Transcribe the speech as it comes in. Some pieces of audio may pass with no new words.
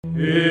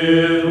Journey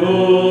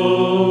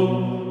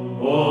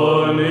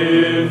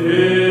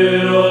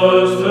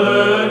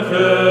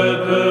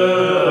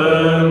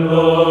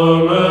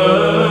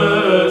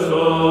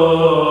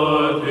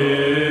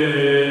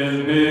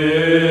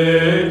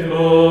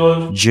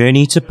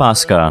to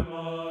Pascha,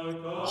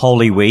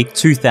 Holy Week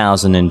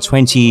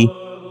 2020,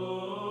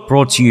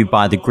 brought to you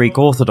by the Greek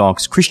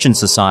Orthodox Christian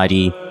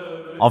Society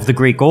of the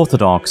Greek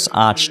Orthodox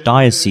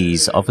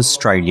Archdiocese of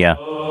Australia.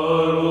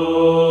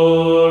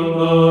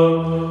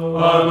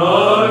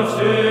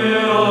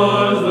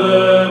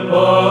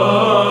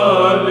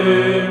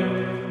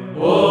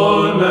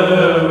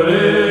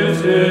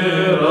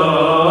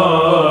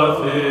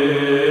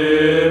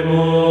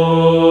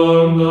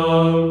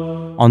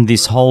 On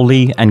this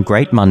holy and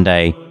great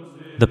Monday,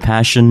 the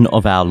Passion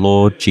of our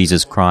Lord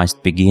Jesus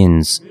Christ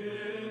begins.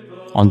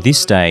 On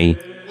this day,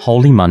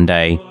 Holy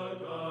Monday,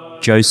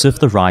 Joseph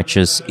the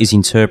Righteous is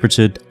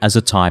interpreted as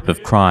a type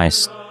of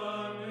Christ,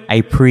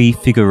 a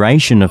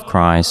prefiguration of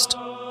Christ,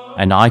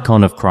 an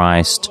icon of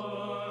Christ,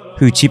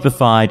 who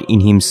typified in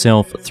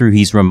himself through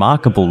his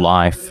remarkable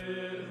life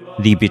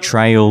the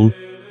betrayal,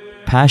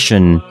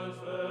 passion,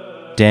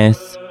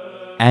 death,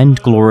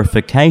 and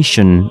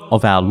glorification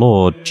of our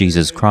Lord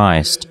Jesus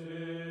Christ.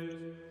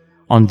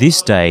 On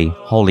this day,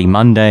 Holy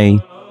Monday,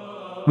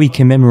 we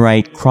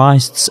commemorate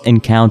Christ's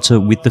encounter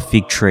with the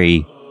fig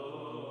tree,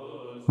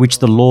 which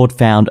the Lord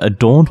found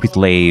adorned with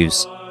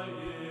leaves,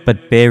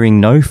 but bearing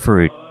no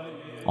fruit,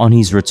 on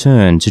his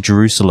return to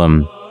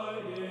Jerusalem.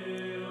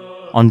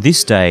 On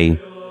this day,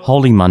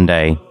 Holy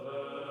Monday,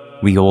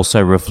 we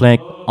also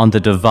reflect on the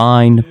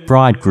divine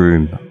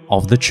bridegroom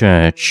of the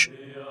Church.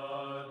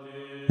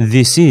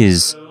 This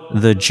is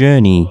the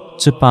Journey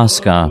to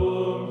Pascha.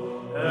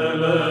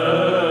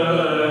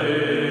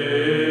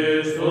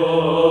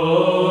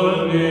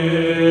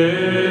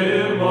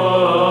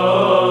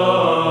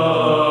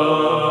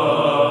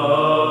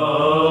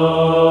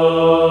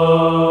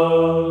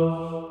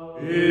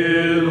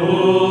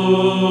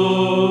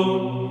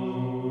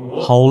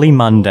 Holy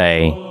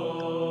Monday,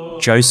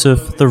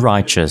 Joseph the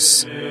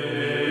Righteous.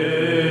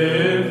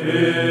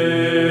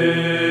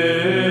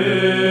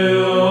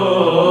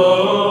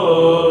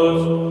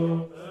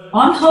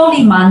 On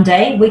Holy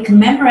Monday, we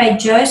commemorate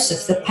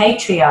Joseph the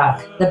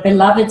Patriarch, the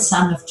beloved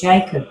son of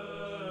Jacob.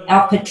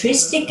 Our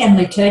patristic and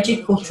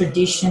liturgical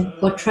tradition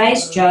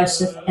portrays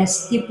Joseph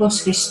as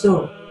Typos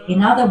Christou,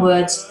 in other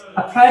words,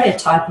 a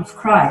prototype of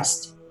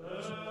Christ.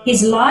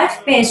 His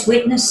life bears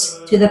witness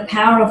to the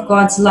power of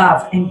God's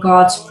love and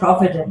God's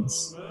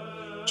providence.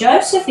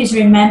 Joseph is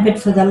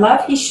remembered for the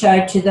love he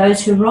showed to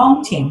those who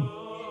wronged him,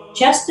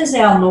 just as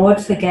our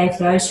Lord forgave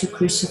those who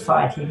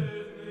crucified him.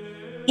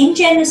 In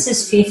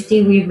Genesis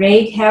 50, we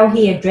read how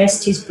he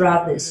addressed his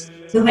brothers,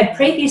 who had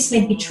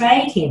previously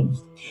betrayed him.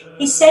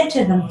 He said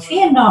to them,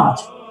 "Fear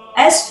not.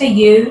 As for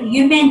you,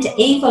 you meant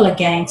evil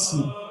against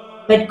me,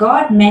 but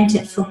God meant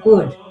it for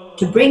good,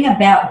 to bring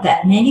about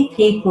that many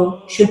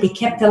people should be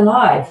kept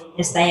alive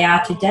as they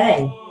are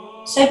today.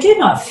 So do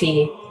not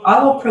fear.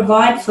 I will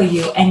provide for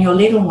you and your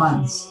little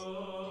ones."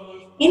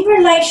 In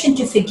relation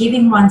to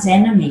forgiving one's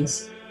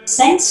enemies,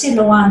 Saint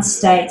Silouan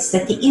states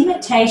that the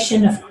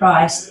imitation of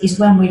Christ is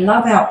when we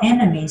love our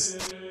enemies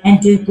and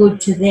do good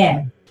to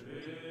them.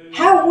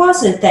 How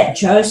was it that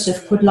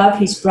Joseph could love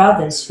his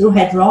brothers who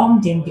had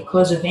wronged him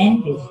because of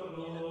envy?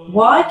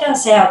 Why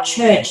does our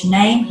church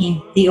name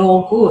him the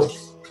All-Good?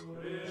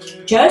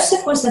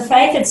 Joseph was the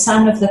favored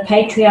son of the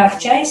patriarch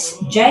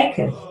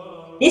Jacob.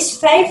 This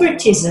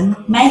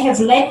favoritism may have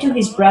led to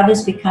his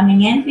brothers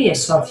becoming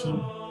envious of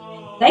him.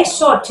 They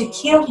sought to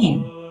kill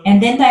him,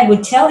 and then they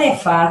would tell their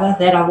father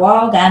that a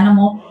wild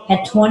animal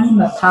had torn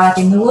him apart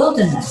in the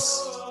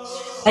wilderness.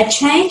 A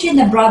change in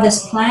the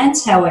brothers'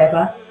 plans,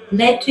 however,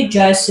 led to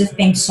Joseph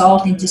being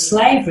sold into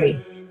slavery,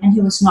 and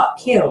he was not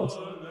killed.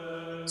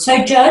 So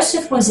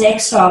Joseph was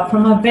exiled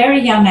from a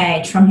very young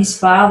age from his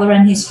father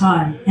and his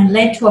home, and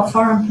led to a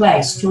foreign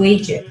place, to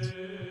Egypt.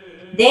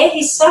 There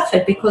he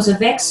suffered because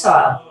of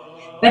exile,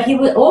 but he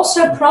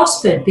also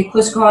prospered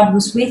because God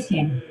was with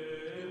him.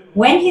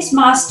 When his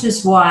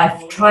master's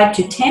wife tried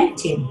to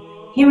tempt him,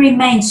 he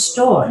remained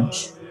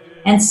staunch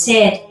and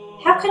said,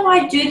 "How can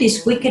I do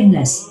this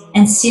wickedness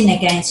and sin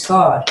against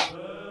God?"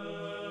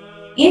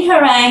 In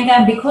her anger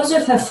and because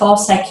of her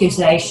false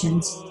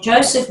accusations,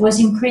 Joseph was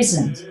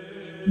imprisoned.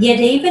 Yet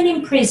even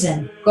in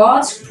prison,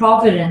 God's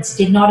providence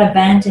did not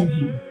abandon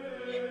him.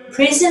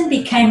 Prison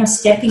became a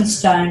stepping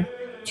stone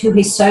to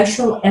his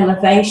social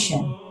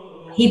elevation.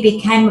 He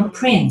became a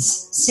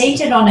prince,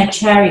 seated on a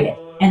chariot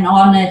and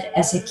honored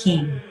as a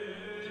king.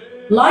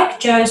 Like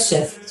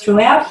Joseph,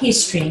 throughout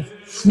history,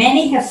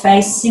 many have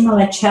faced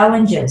similar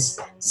challenges,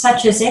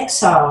 such as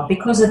exile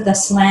because of the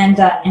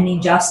slander and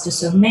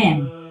injustice of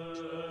men.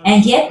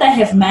 And yet they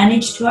have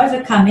managed to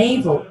overcome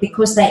evil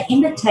because they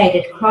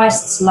imitated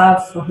Christ's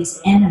love for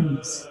his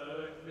enemies.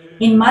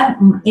 In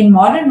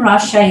modern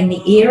Russia, in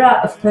the era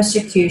of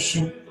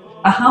persecution,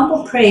 a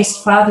humble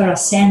priest, Father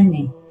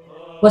Arsenny,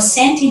 was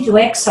sent into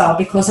exile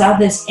because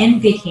others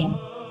envied him.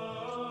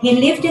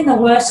 He lived in the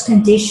worst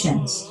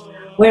conditions.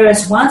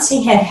 whereas once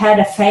he had had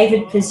a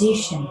favored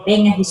position,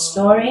 being a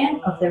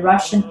historian of the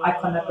Russian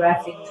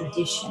iconographic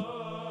tradition.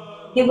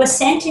 He was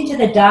sent into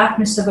the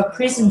darkness of a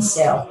prison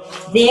cell,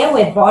 there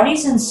where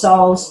bodies and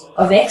souls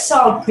of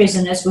exiled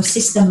prisoners were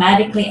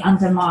systematically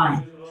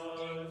undermined.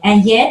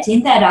 And yet,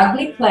 in that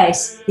ugly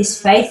place,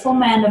 this faithful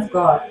man of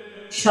God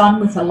shone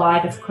with the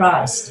light of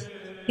Christ.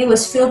 He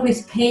was filled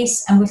with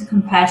peace and with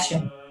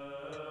compassion.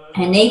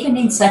 And even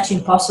in such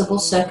impossible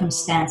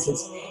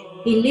circumstances,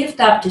 he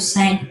lived up to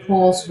St.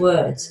 Paul's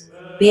words,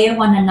 bear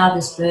one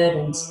another's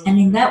burdens, and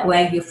in that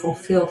way you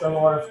fulfill the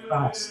law of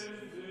Christ.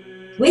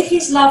 With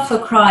his love for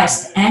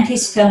Christ and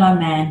his fellow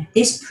man,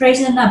 this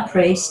prisoner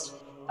priest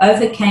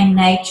overcame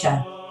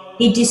nature.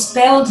 He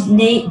dispelled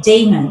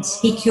demons,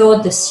 he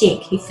cured the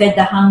sick, he fed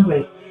the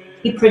hungry,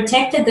 he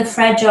protected the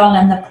fragile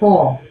and the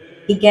poor,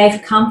 he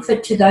gave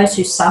comfort to those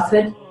who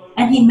suffered,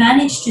 and he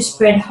managed to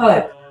spread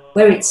hope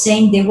where it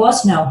seemed there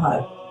was no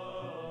hope.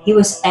 He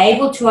was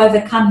able to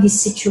overcome his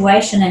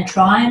situation and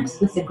triumph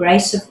with the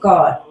grace of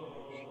God.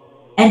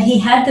 And he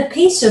had the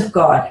peace of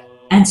God,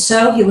 and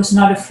so he was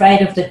not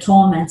afraid of the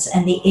torments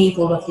and the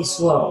evil of this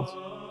world.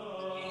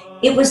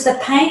 It was the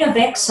pain of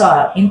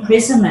exile,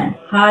 imprisonment,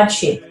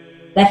 hardship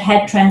that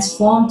had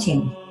transformed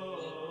him.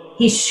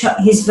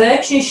 His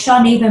virtues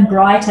shone even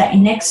brighter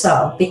in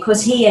exile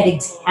because he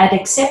had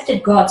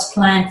accepted God's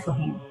plan for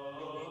him.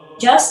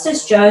 Just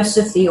as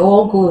Joseph the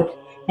All-Good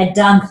had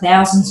done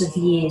thousands of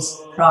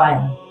years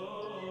prior.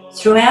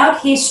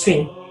 Throughout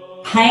history,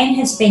 pain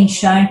has been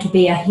shown to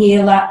be a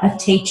healer, a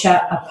teacher,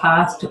 a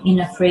path to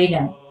inner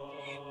freedom.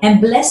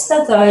 And blessed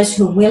are those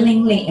who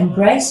willingly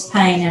embrace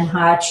pain and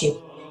hardship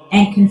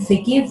and can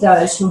forgive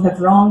those who have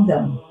wronged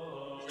them.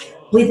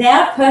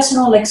 Without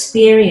personal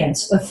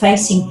experience of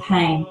facing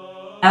pain,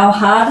 our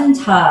hardened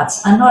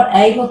hearts are not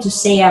able to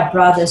see our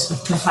brothers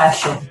with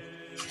compassion.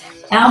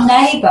 Our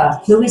neighbour,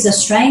 who is a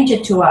stranger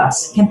to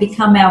us, can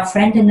become our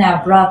friend and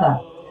our brother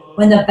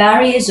when the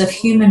barriers of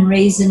human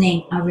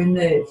reasoning are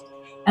removed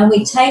and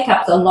we take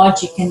up the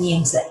logic and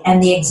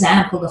the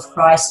example of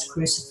Christ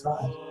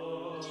crucified.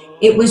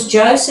 It was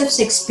Joseph's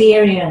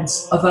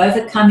experience of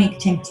overcoming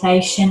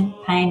temptation,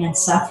 pain and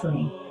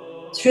suffering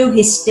through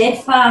his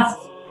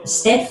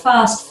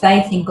steadfast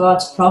faith in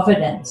God's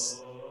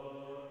providence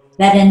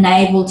that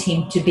enabled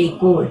him to be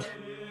good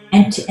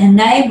and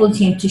enabled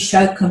him to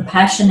show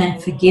compassion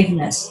and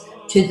forgiveness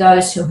to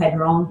those who had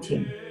wronged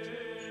him.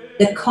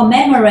 The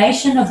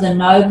commemoration of the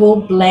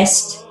noble,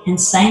 blessed and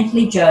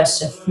saintly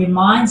Joseph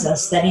reminds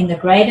us that in the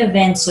great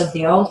events of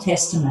the Old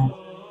Testament,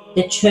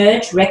 the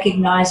Church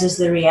recognizes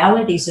the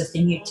realities of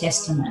the New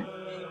Testament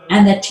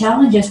and the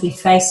challenges we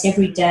face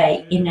every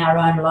day in our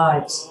own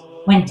lives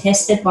when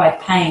tested by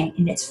pain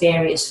in its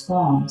various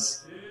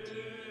forms.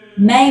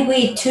 May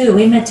we too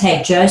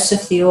imitate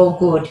Joseph the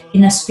All-Good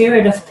in a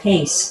spirit of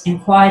peace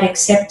and quiet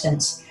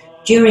acceptance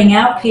during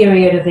our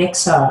period of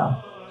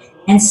exile,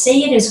 and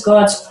see it as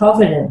God's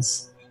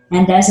providence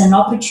and as an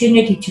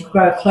opportunity to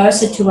grow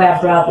closer to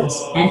our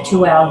brothers and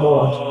to our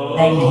Lord.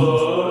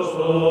 Amen.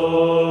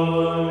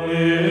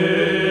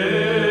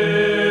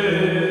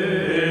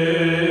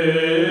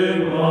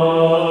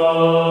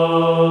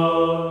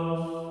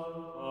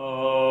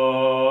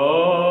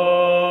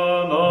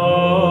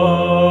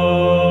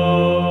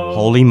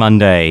 Holy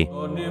Monday,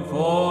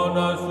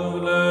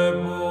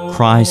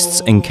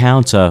 Christ's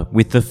encounter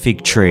with the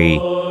fig tree.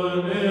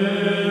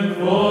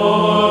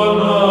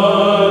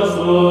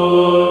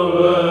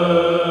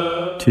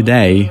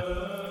 Today,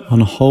 on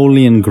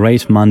Holy and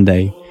Great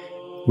Monday,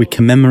 we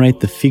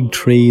commemorate the fig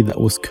tree that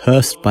was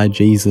cursed by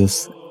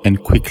Jesus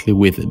and quickly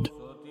withered.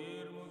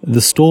 The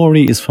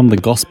story is from the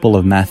Gospel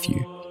of Matthew,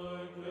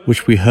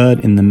 which we heard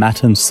in the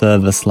Matin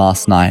service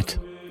last night,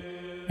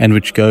 and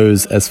which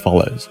goes as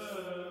follows.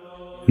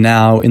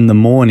 Now in the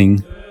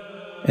morning,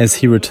 as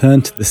he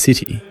returned to the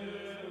city,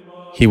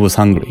 he was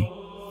hungry.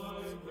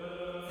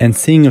 And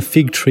seeing a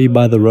fig tree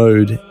by the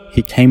road,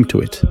 he came to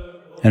it,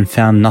 and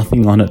found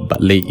nothing on it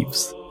but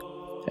leaves,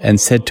 and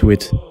said to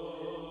it,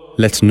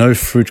 "Let no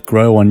fruit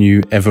grow on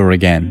you ever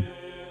again."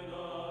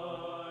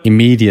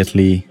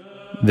 Immediately,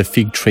 the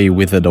fig tree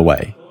withered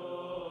away.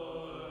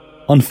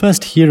 On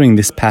first hearing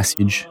this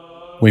passage,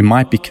 we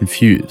might be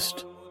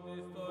confused.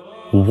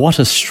 What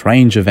a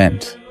strange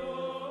event!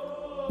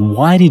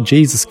 Why did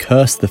Jesus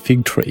curse the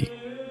fig tree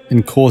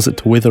and cause it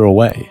to wither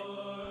away?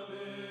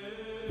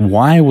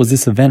 Why was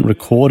this event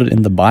recorded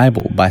in the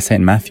Bible by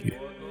St. Matthew?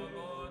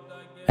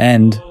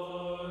 And,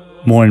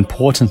 more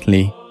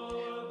importantly,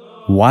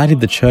 why did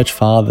the Church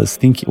Fathers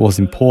think it was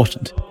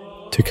important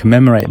to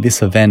commemorate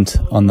this event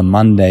on the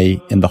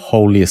Monday in the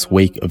holiest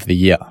week of the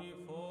year?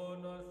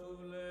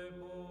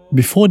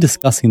 Before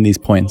discussing these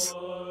points,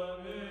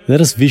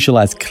 let us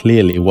visualize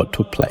clearly what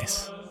took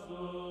place.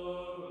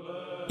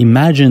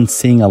 Imagine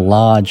seeing a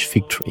large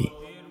fig tree,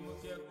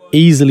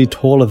 easily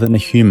taller than a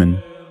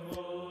human,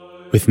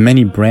 with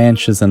many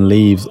branches and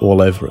leaves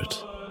all over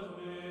it.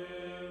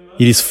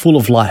 It is full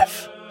of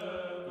life,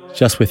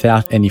 just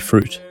without any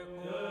fruit.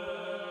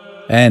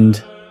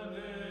 And,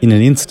 in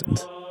an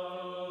instant,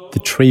 the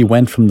tree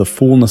went from the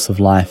fullness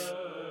of life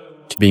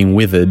to being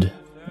withered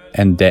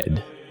and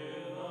dead.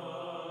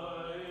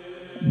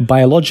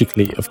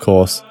 Biologically, of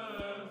course,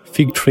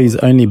 fig trees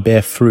only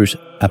bear fruit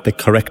at the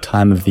correct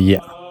time of the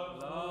year.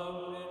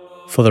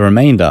 For the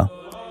remainder,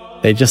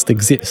 they just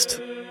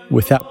exist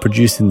without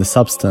producing the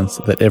substance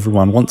that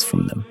everyone wants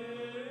from them.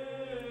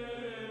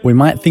 We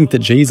might think that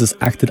Jesus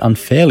acted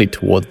unfairly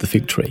towards the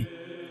fig tree.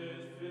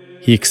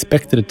 He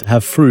expected it to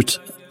have fruit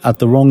at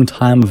the wrong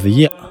time of the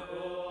year.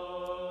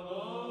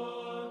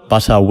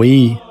 But are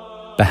we,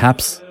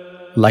 perhaps,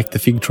 like the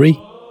fig tree?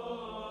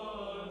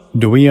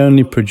 Do we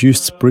only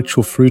produce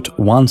spiritual fruit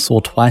once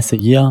or twice a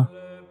year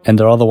and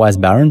are otherwise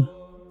barren?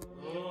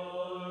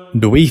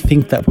 Do we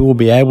think that we will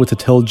be able to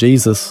tell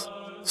Jesus,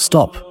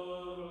 "Stop,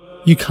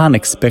 you can't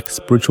expect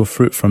spiritual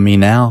fruit from me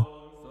now.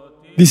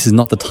 This is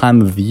not the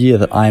time of the year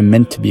that I am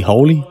meant to be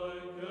holy"?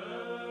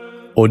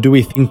 Or do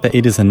we think that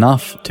it is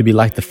enough to be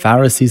like the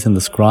Pharisees and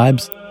the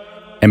scribes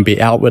and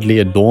be outwardly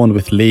adorned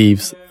with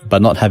leaves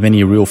but not have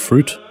any real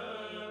fruit?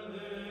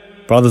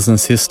 Brothers and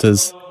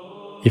sisters,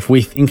 if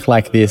we think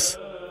like this,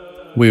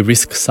 we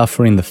risk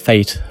suffering the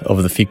fate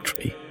of the fig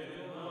tree.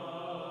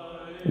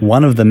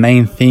 One of the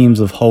main themes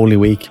of Holy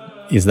Week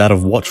is that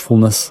of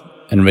watchfulness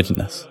and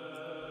readiness.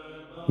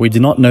 We do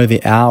not know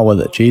the hour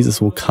that Jesus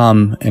will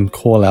come and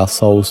call our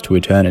souls to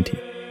eternity.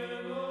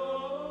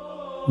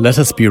 Let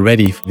us be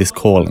ready for this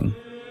calling.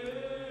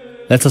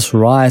 Let us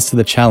rise to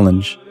the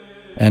challenge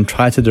and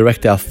try to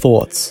direct our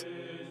thoughts,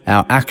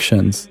 our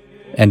actions,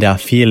 and our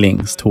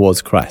feelings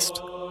towards Christ.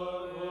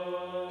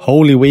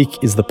 Holy Week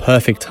is the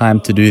perfect time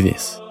to do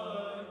this,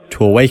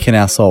 to awaken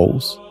our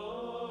souls,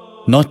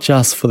 not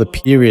just for the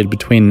period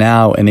between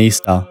now and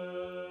Easter,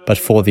 but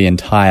for the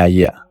entire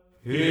year.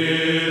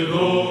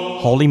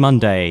 Holy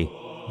Monday,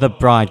 the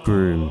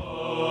Bridegroom.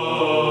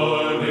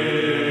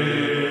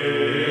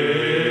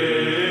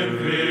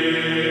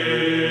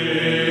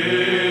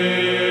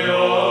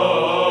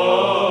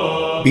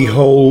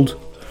 Behold,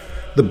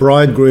 the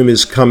bridegroom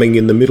is coming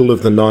in the middle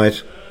of the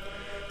night,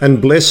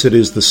 and blessed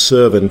is the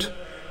servant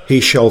he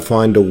shall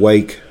find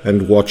awake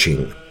and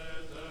watching.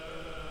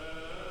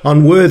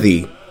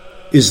 Unworthy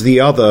is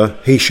the other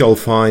he shall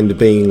find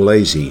being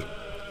lazy.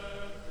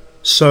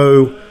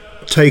 So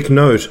take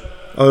note,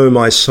 O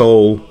my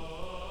soul,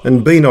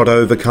 and be not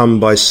overcome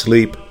by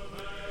sleep,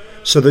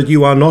 so that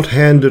you are not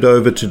handed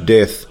over to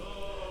death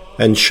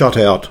and shut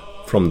out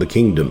from the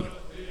kingdom.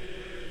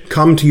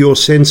 Come to your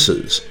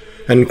senses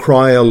and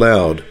cry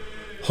aloud,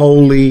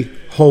 Holy,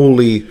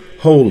 holy,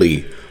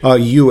 holy are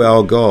you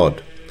our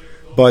God.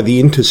 By the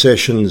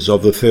intercessions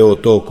of the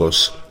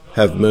Theotokos,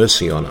 have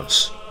mercy on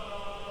us.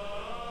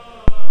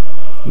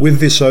 With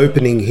this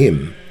opening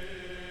hymn,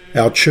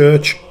 our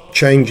church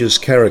changes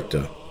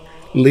character,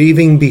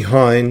 leaving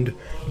behind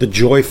the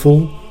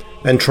joyful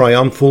and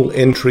triumphal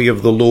entry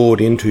of the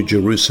Lord into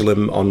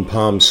Jerusalem on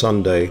Palm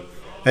Sunday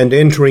and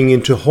entering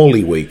into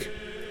Holy Week,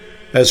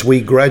 as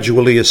we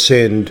gradually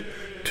ascend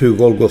to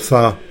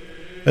Golgotha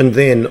and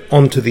then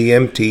onto the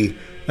empty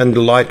and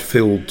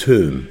light-filled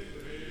tomb.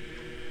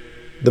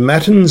 The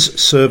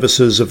Matins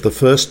services of the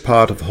first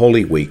part of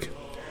Holy Week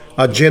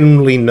are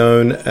generally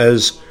known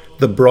as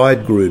the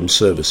bridegroom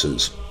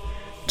services,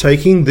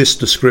 taking this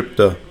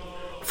descriptor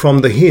from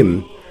the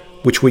hymn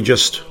which we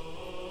just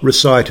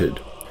recited,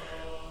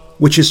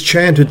 which is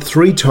chanted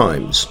 3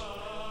 times,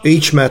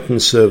 each Matin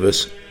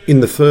service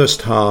in the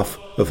first half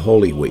of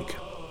Holy Week.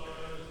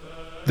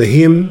 The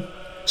hymn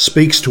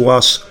speaks to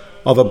us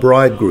of a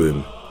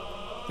bridegroom,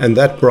 and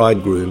that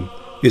bridegroom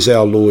is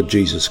our Lord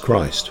Jesus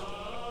Christ.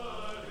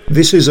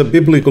 This is a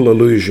biblical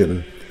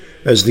allusion,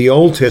 as the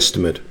Old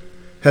Testament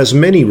has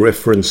many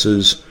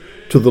references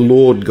to the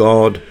Lord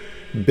God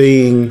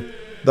being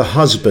the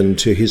husband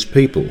to his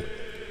people,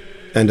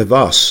 and of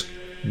us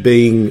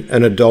being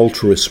an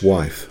adulterous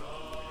wife.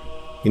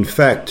 In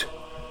fact,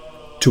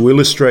 to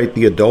illustrate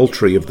the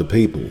adultery of the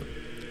people,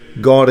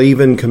 God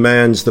even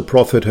commands the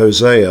prophet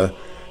Hosea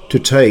to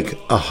take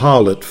a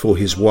harlot for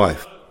his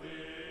wife.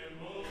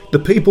 The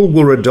people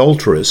were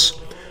adulterous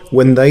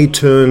when they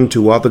turned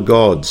to other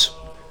gods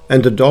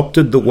and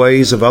adopted the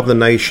ways of other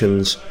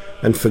nations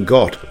and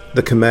forgot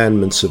the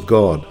commandments of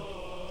God.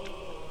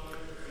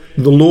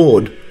 The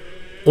Lord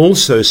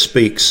also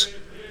speaks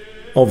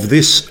of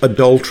this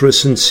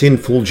adulterous and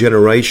sinful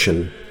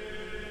generation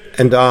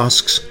and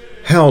asks,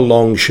 How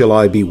long shall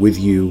I be with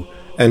you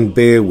and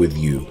bear with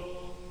you?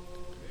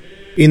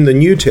 In the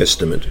New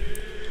Testament,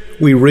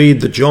 we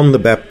read that John the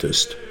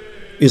Baptist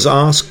is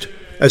asked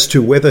as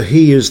to whether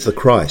he is the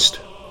Christ.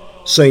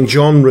 St.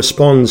 John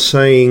responds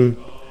saying,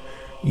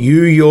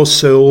 You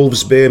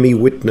yourselves bear me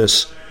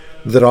witness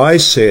that I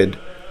said,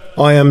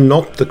 I am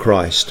not the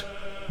Christ,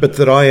 but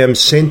that I am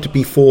sent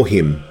before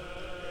him.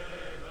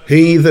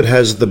 He that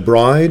has the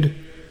bride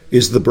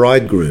is the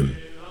bridegroom,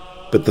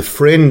 but the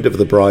friend of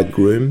the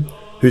bridegroom,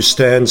 who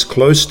stands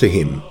close to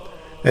him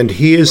and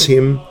hears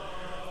him,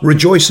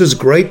 rejoices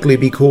greatly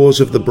because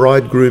of the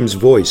bridegroom's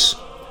voice.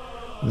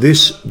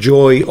 This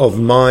joy of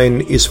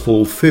mine is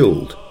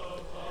fulfilled.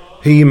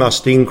 He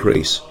must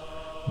increase,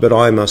 but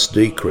I must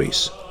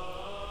decrease.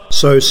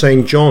 So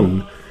St.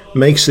 John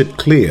makes it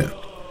clear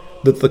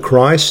that the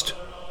Christ,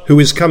 who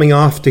is coming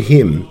after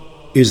him,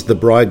 is the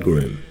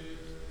bridegroom.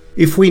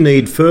 If we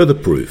need further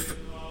proof,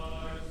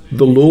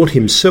 the Lord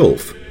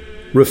himself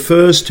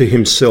refers to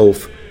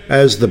himself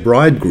as the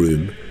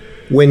bridegroom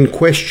when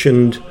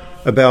questioned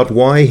about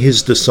why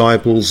his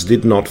disciples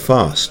did not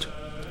fast.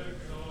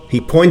 He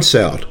points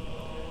out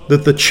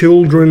that the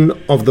children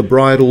of the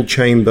bridal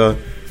chamber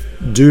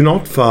do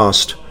not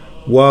fast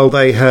while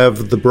they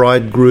have the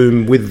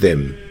bridegroom with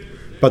them,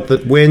 but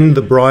that when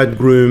the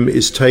bridegroom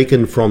is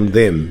taken from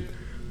them,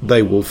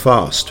 they will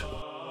fast.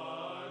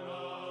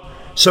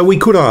 So we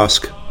could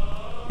ask,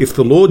 if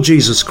the Lord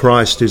Jesus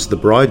Christ is the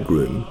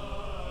bridegroom,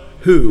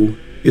 who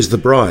is the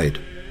bride?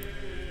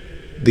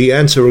 The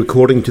answer,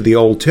 according to the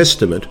Old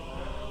Testament,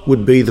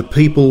 would be the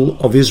people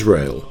of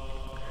Israel.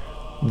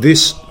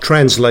 This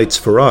translates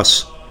for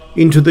us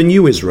into the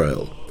New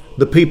Israel,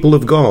 the people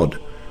of God,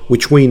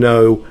 which we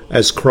know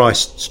as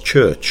Christ's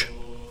church.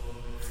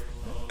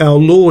 Our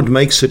Lord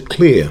makes it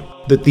clear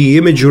that the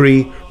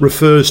imagery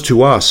refers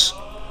to us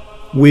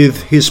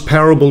with his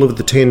parable of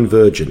the 10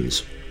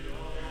 virgins.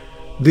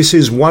 This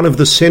is one of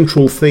the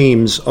central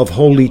themes of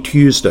Holy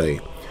Tuesday,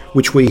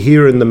 which we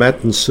hear in the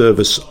Matin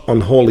service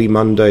on Holy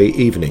Monday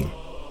evening.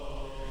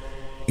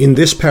 In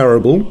this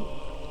parable,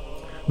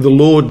 the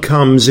Lord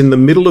comes in the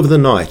middle of the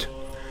night,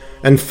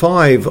 and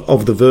 5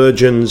 of the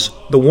virgins,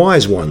 the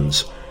wise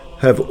ones,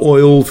 have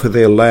oil for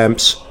their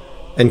lamps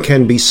and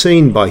can be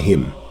seen by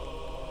him.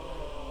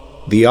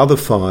 The other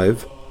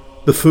 5,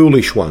 the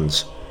foolish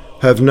ones,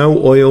 have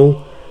no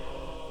oil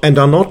and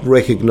are not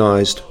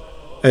recognized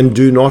and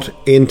do not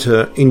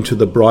enter into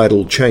the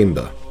bridal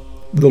chamber.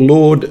 The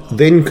Lord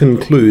then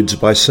concludes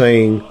by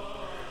saying,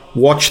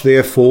 "Watch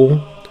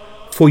therefore,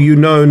 for you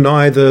know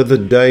neither the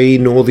day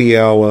nor the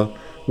hour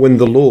when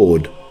the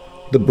Lord,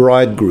 the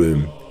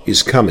bridegroom,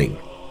 is coming."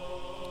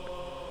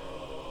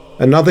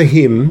 Another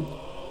hymn,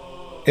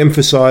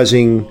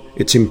 emphasizing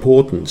its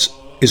importance,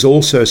 is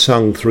also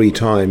sung 3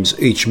 times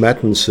each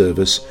Matin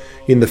service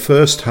in the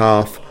first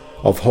half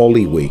of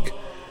Holy Week.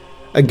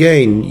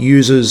 Again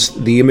uses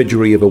the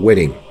imagery of a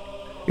wedding.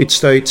 It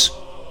states,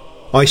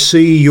 "I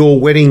see your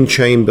wedding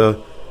chamber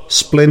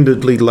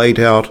splendidly laid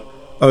out,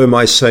 O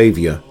my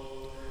Saviour,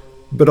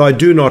 but I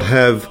do not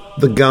have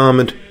the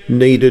garment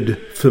needed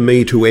for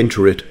me to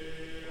enter it.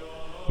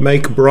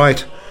 Make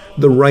bright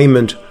the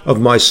raiment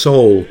of my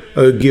soul,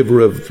 O Giver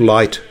of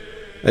light,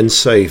 and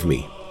save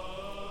me."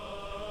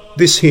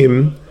 This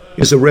hymn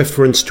is a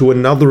reference to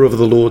another of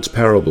the Lord's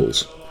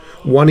parables,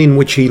 one in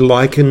which he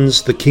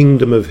likens the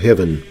kingdom of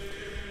heaven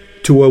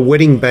to a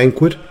wedding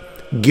banquet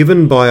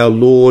given by our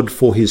Lord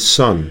for his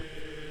Son,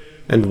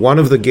 and one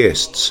of the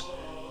guests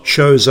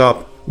shows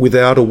up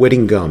without a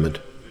wedding garment.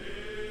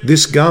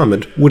 This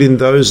garment would in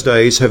those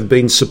days have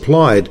been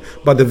supplied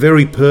by the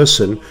very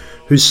person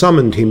who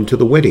summoned him to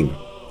the wedding.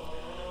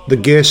 The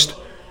guest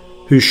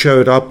who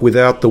showed up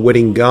without the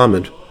wedding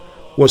garment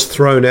was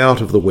thrown out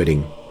of the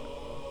wedding.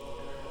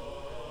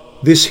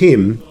 This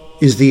hymn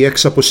is the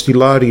ex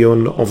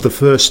apostolarion of the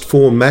first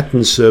 4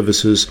 Matin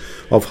services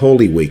of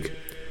Holy Week,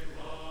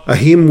 a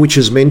hymn which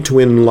is meant to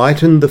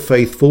enlighten the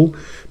faithful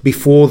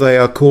before they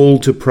are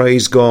called to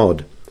praise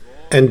God,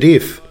 and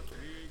if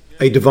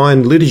a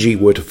divine liturgy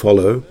were to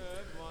follow,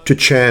 to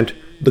chant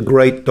the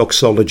great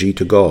doxology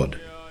to God.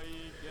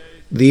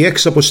 The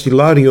ex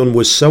apostolarion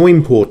was so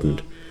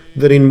important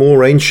that in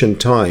more ancient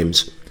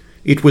times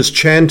it was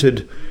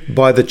chanted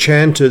by the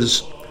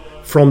chanters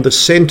from the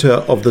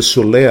centre of the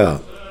soler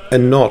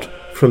and not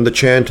from the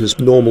chanter's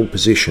normal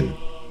position.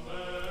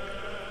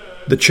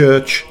 The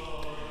Church,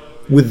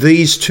 with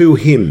these 2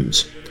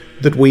 hymns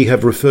that we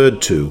have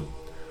referred to,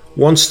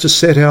 wants to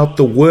set out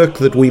the work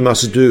that we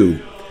must do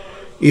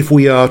if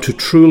we are to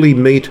truly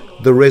meet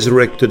the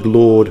resurrected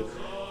Lord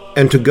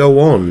and to go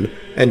on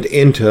and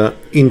enter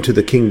into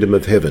the kingdom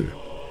of heaven.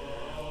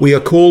 We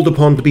are called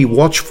upon to be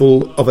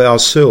watchful of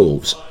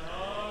ourselves,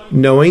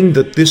 knowing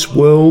that this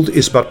world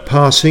is but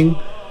passing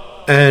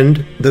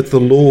and that the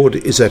Lord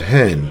is at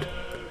hand.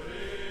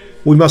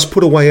 We must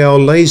put away our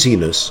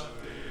laziness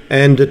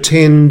and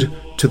attend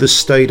to the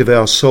state of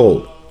our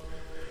soul,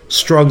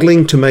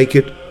 struggling to make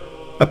it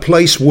a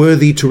place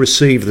worthy to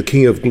receive the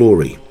King of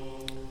Glory.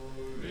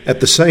 At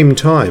the same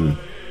time,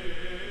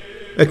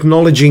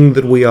 acknowledging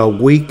that we are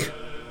weak,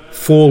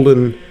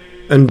 fallen,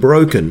 and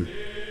broken,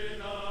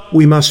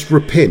 we must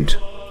repent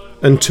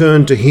and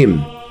turn to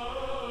him,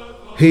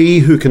 he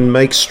who can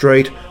make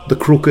straight the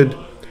crooked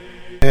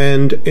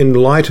and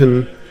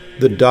enlighten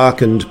the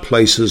darkened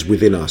places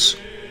within us.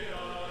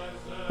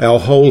 Our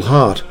whole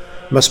heart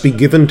must be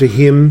given to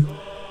him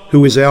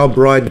who is our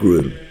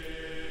bridegroom,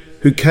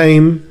 who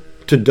came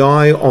to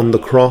die on the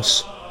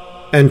cross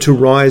and to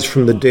rise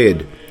from the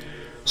dead,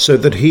 so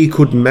that he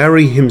could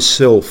marry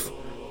himself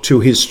to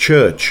his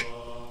church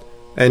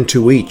and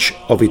to each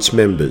of its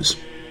members.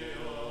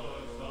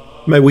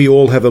 May we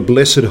all have a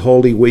blessed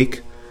Holy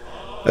Week,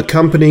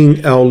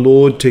 accompanying our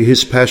Lord to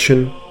his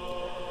passion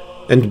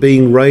and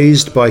being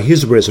raised by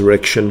his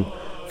resurrection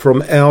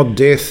from our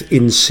death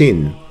in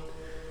sin,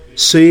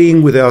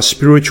 seeing with our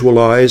spiritual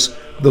eyes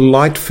the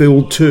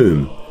light-filled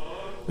tomb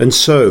and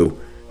so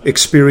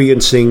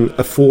experiencing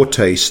a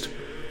foretaste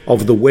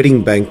of the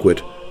wedding banquet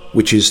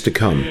which is to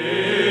come.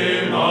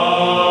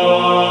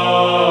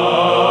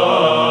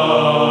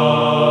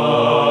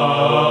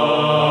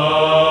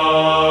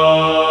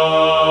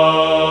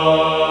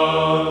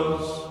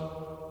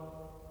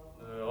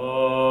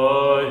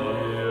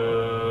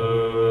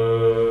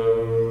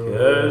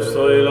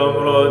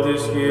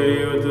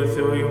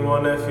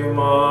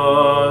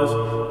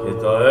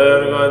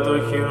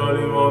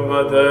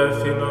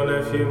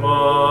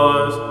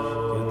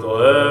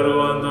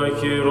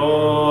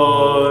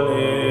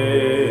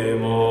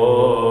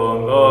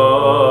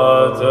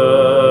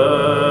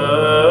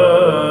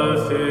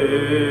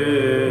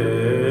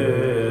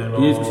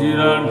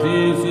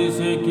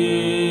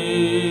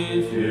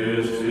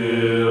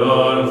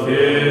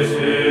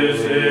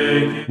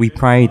 We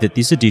pray that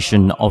this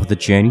edition of the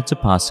Journey to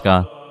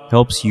Pascha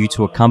helps you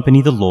to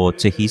accompany the Lord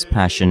to His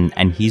Passion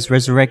and His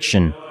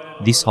Resurrection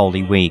this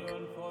Holy Week.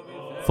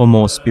 For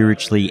more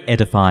spiritually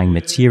edifying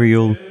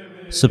material,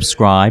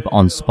 subscribe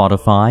on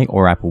Spotify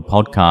or Apple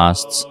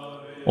Podcasts,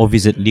 or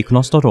visit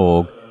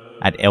lychnos.org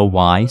at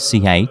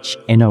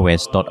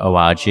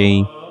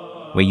lychnos.org,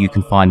 where you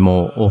can find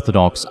more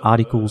Orthodox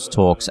articles,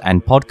 talks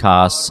and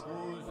podcasts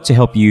to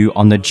help you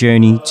on the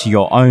journey to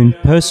your own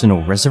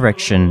personal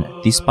resurrection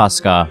this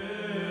Pascha.